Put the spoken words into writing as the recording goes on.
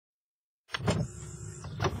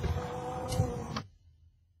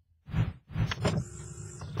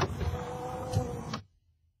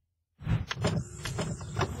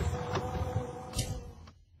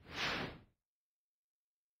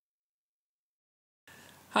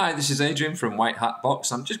Hi, this is Adrian from White Hat Box.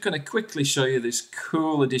 I'm just going to quickly show you this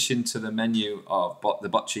cool addition to the menu of the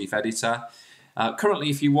BotChief editor. Currently,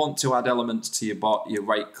 if you want to add elements to your bot, you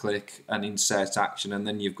right click and insert action, and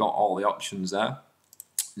then you've got all the options there.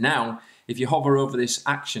 Now, if you hover over this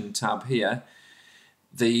action tab here,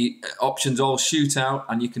 the options all shoot out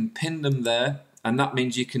and you can pin them there, and that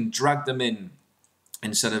means you can drag them in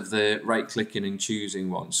instead of the right clicking and choosing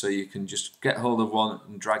one. So you can just get hold of one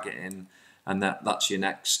and drag it in, and that's your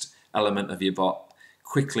next element of your bot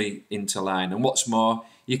quickly into line. And what's more,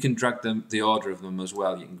 you can drag the order of them as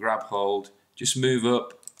well. You can grab hold, just move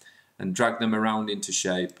up and drag them around into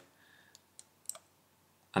shape,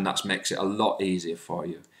 and that makes it a lot easier for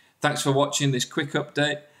you. Thanks for watching this quick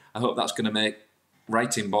update. I hope that's going to make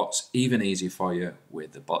writing bots even easier for you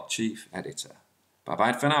with the BotChief editor. Bye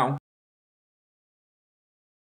bye for now.